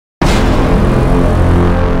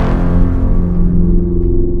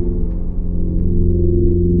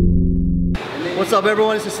up,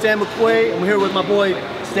 everyone? This is Stan McQuay. I'm here with my boy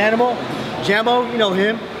Stanimal. Jamo, you know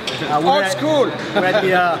him. Old school. We're at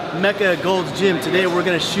the Mecca Gold's Gym. Today we're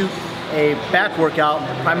going to shoot a back workout.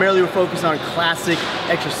 Primarily we're focused on classic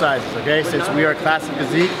exercises, okay? Since we are classic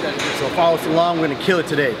physique, so follow us along. We're going to kill it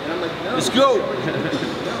today. Let's go.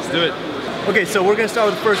 Let's do it. Okay, so we're going to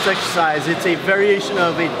start with the first exercise. It's a variation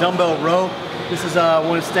of a dumbbell row. This is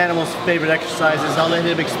one of Stanimal's favorite exercises. I'll let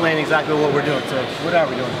him explain exactly what we're doing. So, what are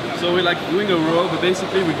we doing? So we're like doing a row, but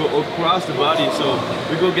basically we go across the body. So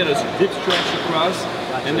we go get a hip stretch across,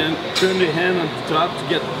 and then turn the hand on the top to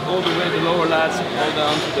get all the way the lower lats all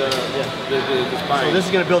down to the spine. So this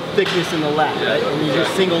is going to build thickness in the lat, right? And you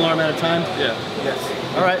just single arm at a time? Yeah.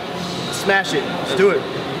 Yes. All right, smash it. Let's do it.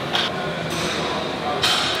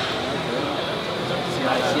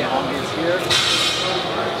 Nice, yeah. It's here.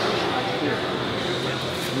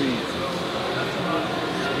 Squeeze.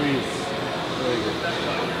 Squeeze. Very good.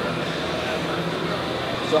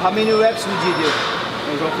 So how many reps would you do?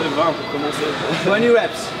 J'en fais 20 pour commencer. 20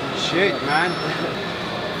 reps. Shit, man.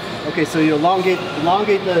 Okay, so you elongate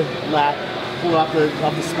the lat, pull off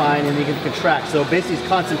the spine, and you can contract. So basically, it's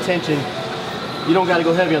constant tension. You don't got to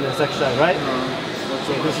go heavy on this exercise, right?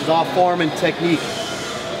 So this is all form and technique.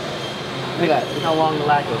 Look at that. Look how long the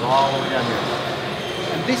lat goes all the way down here.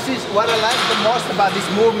 And this is what I like the most about this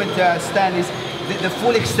movement, Stan, is the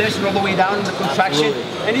full extension all the way down, the contraction.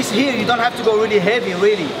 Absolutely. And it's here, you don't have to go really heavy,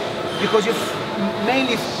 really, because you're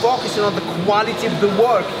mainly focusing on the quality of the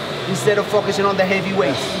work instead of focusing on the heavy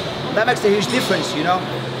weights. That makes a huge difference, you know?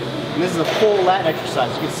 And this is a full lat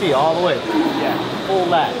exercise. You can see all the way. Yeah. Full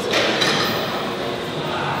lat.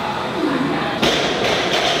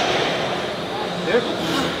 There.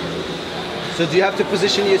 So do you have to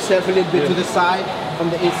position yourself a little bit to the side, from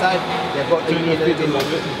the inside? Yeah, go Turn your feet a little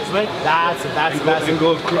bit. This way? That's it. That's it. And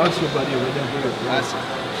go across your body with them. That's it.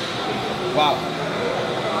 Wow.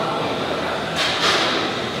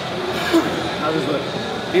 How does it look?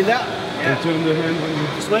 Feel that? And turn the hand when you...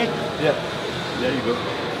 This way? Yeah. There you go.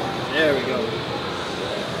 There we go.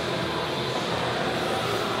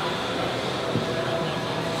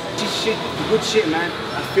 Shit, good shit, man.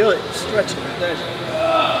 I feel it. Stretch it right there.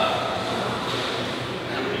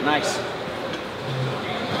 Nice.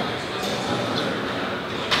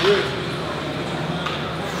 Good.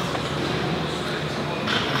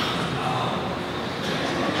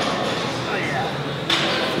 Oh yeah.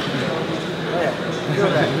 Oh yeah. Feel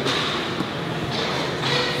that.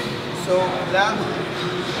 So là,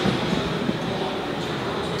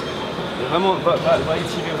 Vraiment, va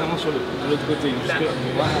étirer vraiment sur de l'autre côté. Jusque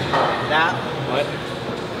là. là, Ouais.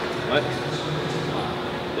 Ouais.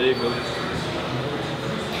 There you go.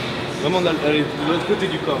 Vraiment d'aller de l'autre côté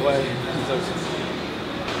du corps, ouais. C'est ça aussi.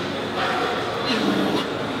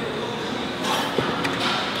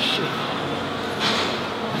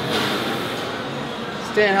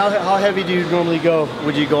 Stan, how heavy do you normally go?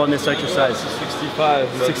 Would you go on this exercise? 65.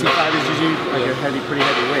 65 is usually like a pretty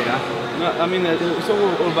heavy weight, huh? No, I mean, it's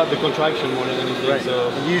all about the contraction more than anything. Right. So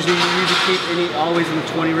And usually you keep always in the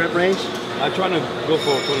 20 rep range? I try to go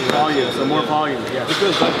for Volume, so more volume, yes.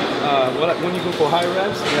 Because like, when you go for high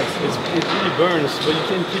reps, it really burns, but you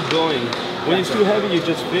can keep going. When it's too heavy, you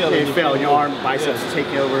just fail. Yeah, you fail, your arm, biceps take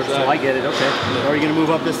over, Exactly. so I get it, okay. Yeah. Are you going to move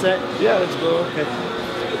up this set? Yeah, let's go. Okay.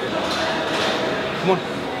 Come on.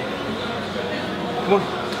 Come on.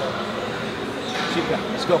 keep that.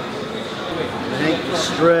 Let's go.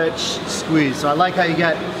 Stretch, squeeze. So I like how you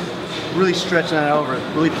got really stretching that over,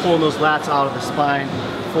 really pulling those lats out of the spine,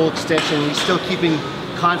 full extension. He's still keeping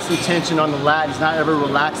constant tension on the lat. He's not ever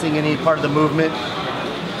relaxing any part of the movement.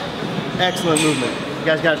 Excellent movement. You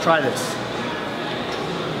guys got to try this.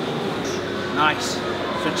 Nice.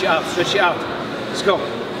 Stretch it out, stretch it out. Let's go.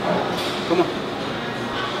 Come on.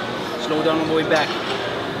 Slow down on the way back.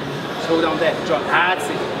 Slow down there. Drop. That's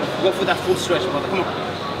it. Go for that full stretch, brother. Come on.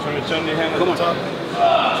 Trying to turn your hand Come at the on. top.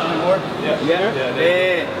 Any more? Yeah. Yeah?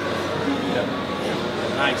 There. Yeah.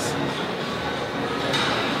 Nice.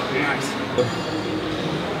 Nice.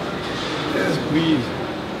 Squeeze.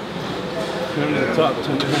 Turn to the top.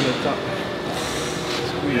 Turn your hand at the top.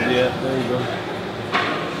 Squeeze. Yeah. There you go.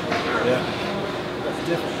 Yeah. That's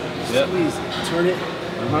different. Yeah. Squeeze. Turn it.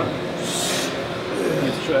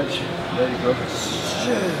 You stretch. There you go.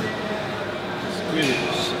 Squeeze it.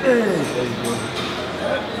 There you go.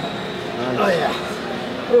 Oh yeah.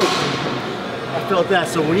 Ooh. I felt that.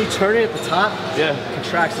 So when you turn it at the top, Yeah. it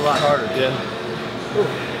contracts a lot harder. Yeah. Ooh.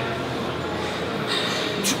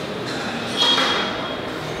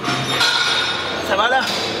 Ça va là?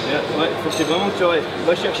 Yeah. Ouais, faut que vraiment que tu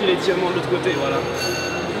vas chercher l'étirement de l'autre côté, voilà.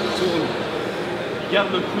 Tourne.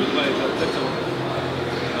 Garde le coude, ouais, exactement.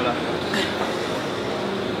 Voilà.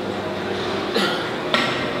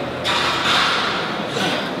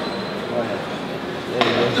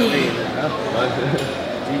 Yeah.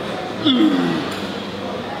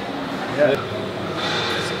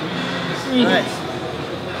 Nice.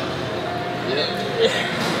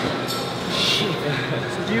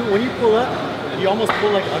 So when you pull up, you almost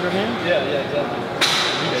pull like underhand? Yeah, exactly.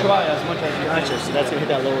 You try as much as you can. Gotcha, so that's gonna hit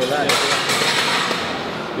that lower lat.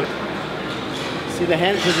 See the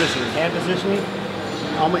hand positioning? Hand positioning?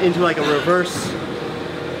 Almost into like a reverse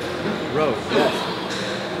row. Yes.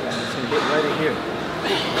 It's gonna hit right in here.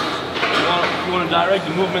 You want to direct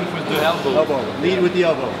the movement with the elbow. Elbow. Lead with the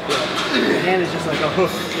elbow. Yeah. The hand is just like a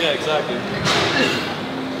hook. Yeah, exactly.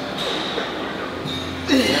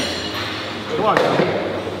 Come on, now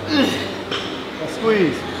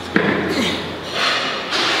squeeze.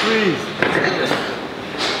 Squeeze.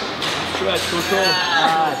 Stretch, control.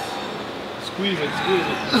 Nice. Squeeze it.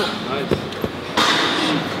 Nice.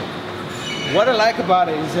 What I like about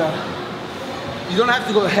it is you don't have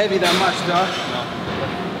to go heavy that much, though. No.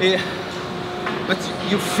 But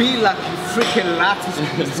you feel like your freaking lat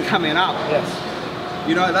is coming up. Yes.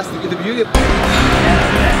 You know, that's the beauty.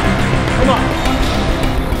 Come on.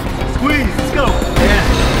 Squeeze, let's go. Yeah.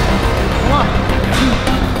 Come on.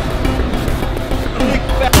 Big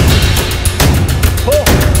back. Pull.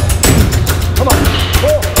 Come on.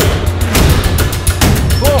 Pull.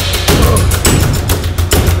 Pull.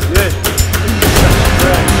 Good.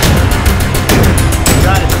 Right.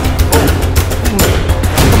 Got it. Pull.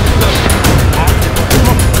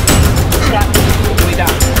 Way down.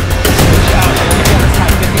 Get the other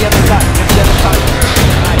side. Get the other side. Get the other side.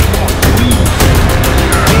 Nice.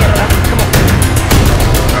 Come on. Come on.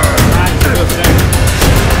 Nice. Good.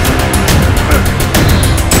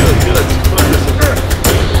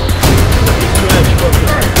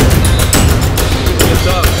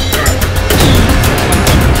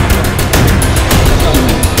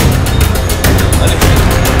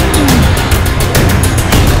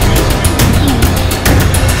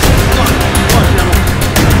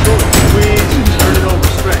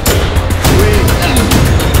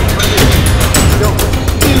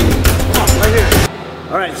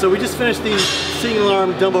 So we just finished these single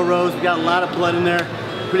arm dumbbell rows. We got a lot of blood in there.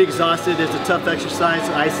 Pretty exhausted. It's a tough exercise,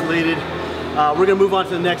 isolated. We're gonna move on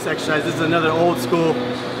to the next exercise. This is another old school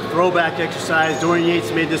throwback exercise. Dorian Yates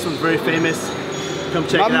made this one very famous. Come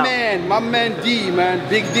check it out. My man D, man,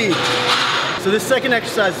 Big D. So this second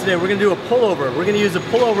exercise today, we're gonna do a pullover. We're gonna use a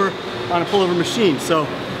pullover on a pullover machine. So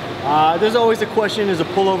there's always the question, is a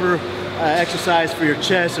pullover exercise for your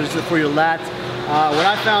chest or is it for your lats? What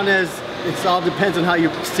I found is it all depends on how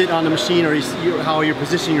you sit on the machine or how you're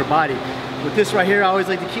positioning your body. With this right here, I always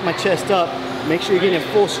like to keep my chest up. Make sure you're getting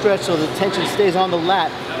a full stretch so the tension stays on the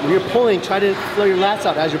lat. When you're pulling, try to flow your lats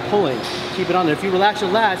out as you're pulling. Keep it on there. If you relax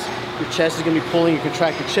your lats, your chest is gonna be pulling, you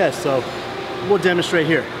contract your chest. So we'll demonstrate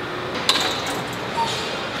here.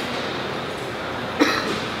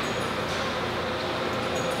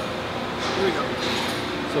 Here we go.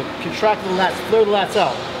 So contract the lats, flare the lats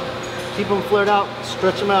out. Keep them flared out,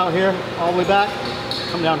 stretch them out here, all the way back,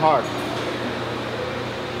 come down hard.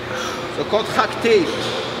 So contractez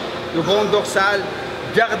le grand dorsal,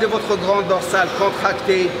 gardez votre grand dorsal,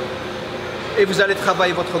 contractez et vous allez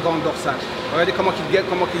travailler votre grand dorsal. Regardez comment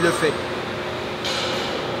il le fait.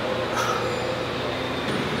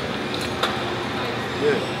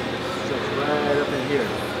 Good. Stretch right up in here.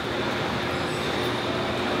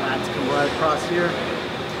 Lats come right across here.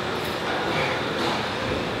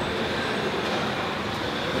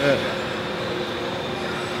 Good.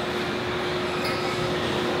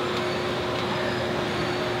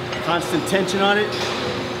 Constant tension on it.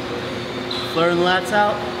 Flaring the lats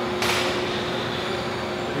out.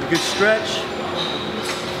 Get a good stretch.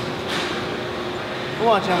 Come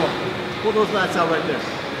on, Jamo. Pull those lats out right there.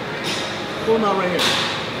 Pull them out right here.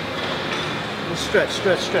 Stretch,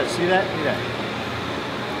 stretch, stretch. See that? See that?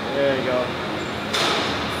 There you go.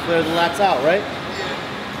 Flare the lats out, right?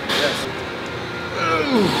 Yes.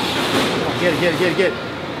 Come on, get it, get it, get it, get it.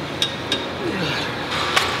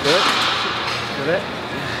 Good. Good.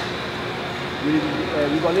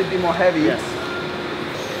 You want it to be more heavy. Yes.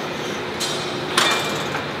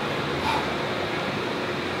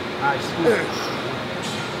 Nice.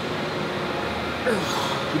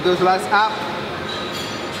 Keep those lats up.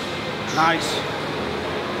 Nice.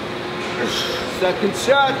 Second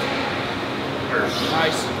shot.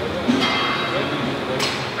 Nice.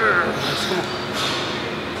 Nice, come on.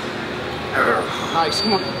 Nice,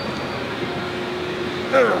 come on.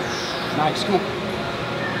 Nice, come on.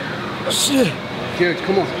 Good,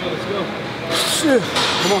 come on. Let's go.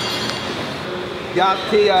 Come on. Garde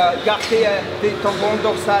ton grand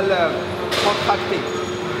dorsal contracté.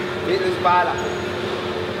 Et le bas là.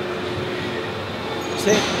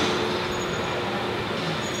 C'est.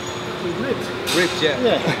 ripped. Ripped, yeah.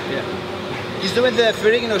 Yeah. He's doing the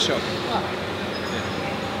Ferrigno show.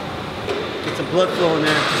 Get some blood flowing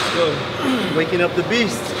there. Let's go. Waking up the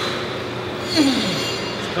beast.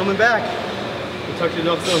 It's coming back. You touch it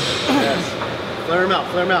up, so. Yes. Flare him out,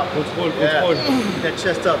 flare him out. Hold forward, Yeah. hold forward. Get that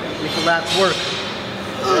chest up. Make the lats work.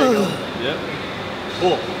 There you go. Yep.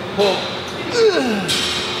 Pull. Pull.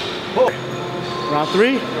 Pull. Round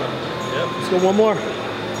 3. Yep. Let's go one more.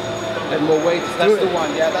 And more weight. That's the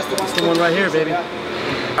one. Yeah, that's the one. That's the one right here, baby. Yeah.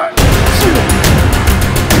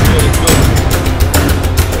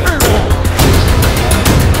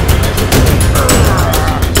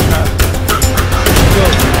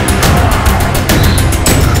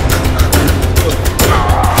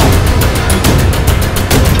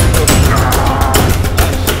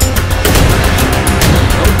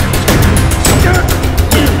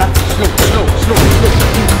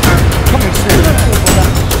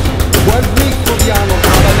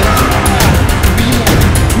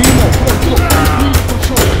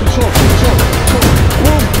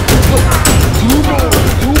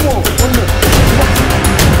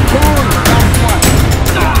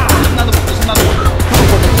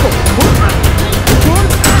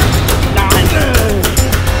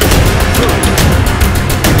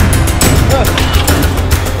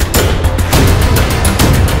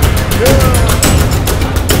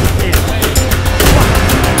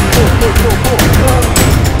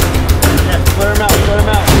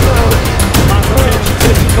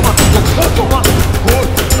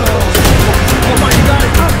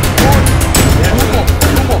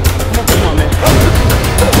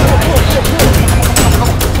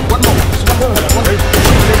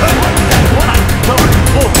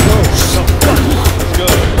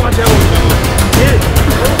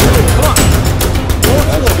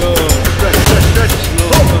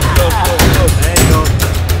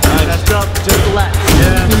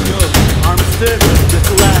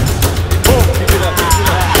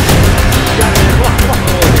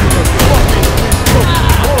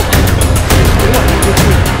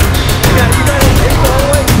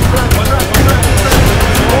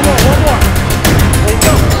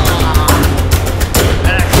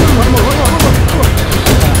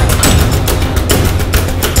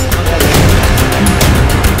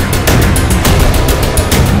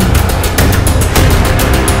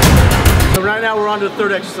 On to the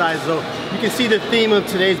third exercise. So you can see the theme of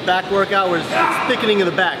today's back workout was thickening of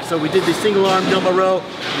the back. So we did the single arm dumbbell row,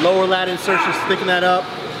 lower lat insertions, thicken that up,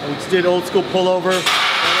 and we just did old school pullover right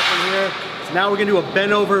up in here. So now we're gonna do a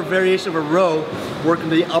bent over variation of a row, working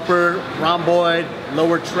the upper rhomboid,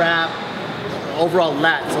 lower trap, overall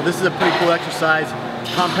lat. So this is a pretty cool exercise,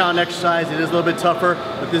 compound exercise. It is a little bit tougher,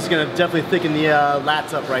 but this is gonna definitely thicken the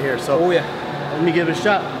lats up right here. So oh yeah, let me give it a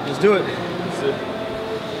shot. Let's do it. That's it.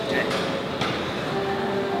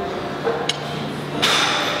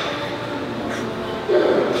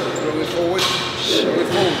 Forward.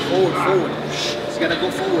 It's gotta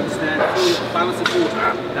go forward, stand forward, balance it forward.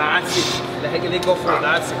 That's it. Let go forward,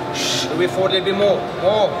 that's it. The way forward a little bit more.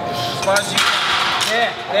 More. As far as you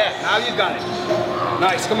can. There. Now you got it.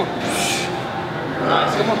 Nice, come on.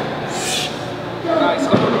 Nice, come on. Nice,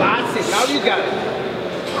 come on. That's it. Now you got it.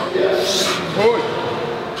 Forward.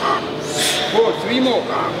 Forward. 3 more.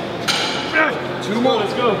 2 more.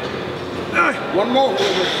 Let's go. 1 more.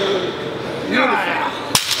 Beautiful.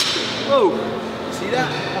 Whoa. See that?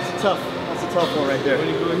 That's a tough one right there. When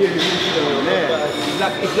you go here, you can see the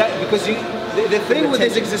It's like because the thing with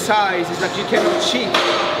this exercise is that you cannot cheat.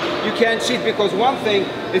 You can't cheat because one thing,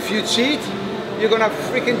 if you cheat, you're gonna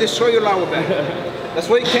freaking destroy your lower back. That's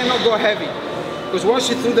why you cannot go heavy. Because once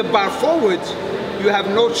you throw the bar forward, you have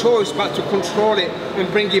no choice but to control it and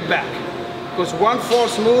bring it back. Because one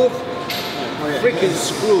false move, freaking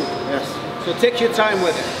screwed. Yes. So take your time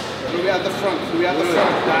with it. Through at the front,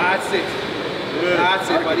 That's it. Good. That's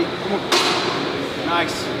it, buddy. Come on.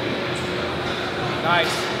 Nice.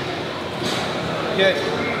 Nice. Good.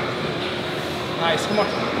 Nice, come on.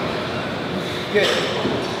 Good.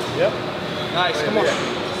 Yep. Nice, come on.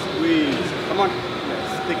 Squeeze. Come on.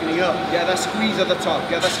 Yes. Thickening up. Yeah, that squeeze at the top.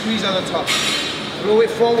 Throw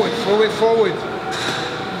it forward.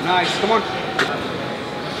 Nice, come on.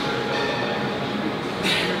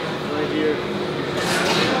 Right here.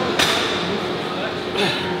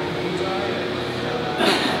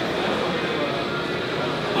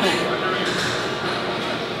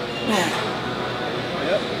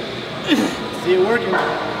 Yep. See it working.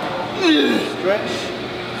 Stretch.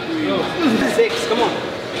 Squeeze. 6, come on.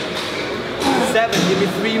 7, give me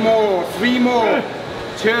 3 more.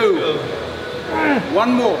 2.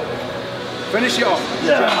 1 more. Finish it off.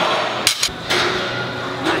 Yeah.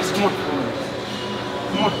 Nice, come on.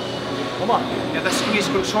 Come on. Get that squeeze,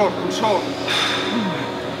 control.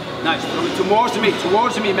 Nice,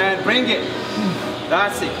 towards me, man. Bring it.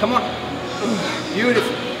 That's it, come on.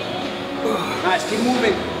 Beautiful. Nice, keep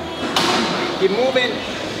moving.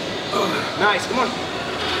 Nice, come on.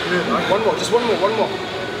 One more, just one more. Good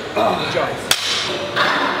job.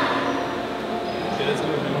 Okay, let's go.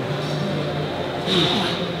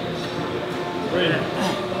 Great.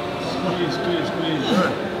 Squeeze.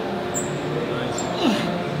 Nice.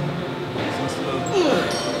 So slow.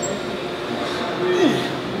 Squeeze.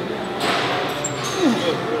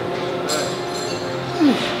 Good.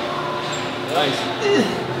 Nice.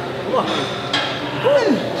 Come on.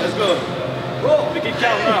 Let's go. Make it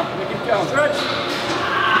count now. Stretch.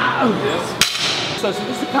 Yes. So this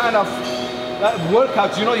is the kind of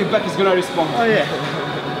workout, you know your back is gonna respond. Oh yeah.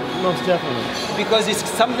 Most definitely. Because it's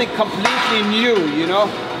something completely new, you know?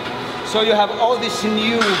 So you have all this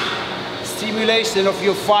new stimulation of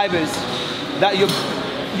your fibers that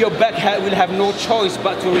your back will have no choice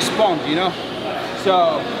but to respond, you know?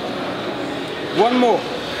 So, one more.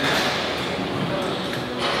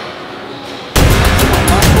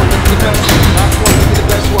 Last one, make it the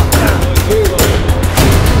best one.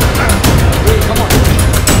 Three, come on.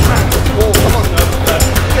 Four, come on.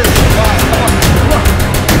 Five, come on.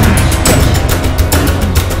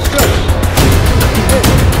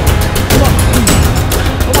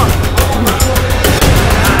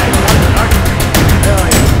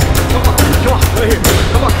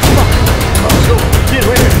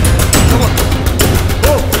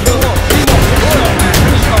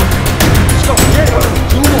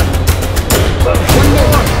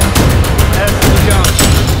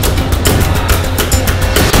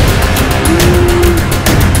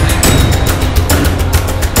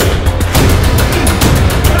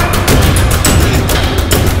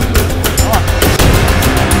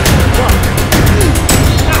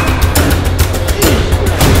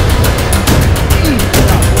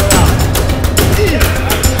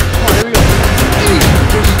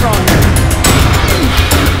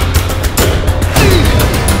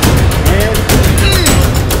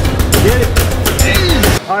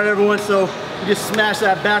 Alright everyone, so we just smashed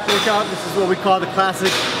that back workout. This is what we call the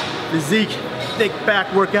classic Physique thick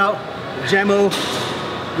back workout. Jamo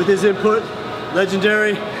with his input,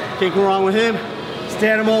 legendary, can't go wrong with him.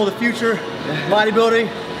 Stanimal, the future, bodybuilding.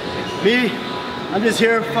 Me, I'm just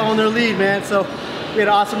here following their lead, man. So we had an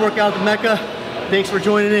awesome workout at the Mecca. Thanks for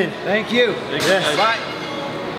joining in. Thank you. Thanks, Yes. guys. Bye.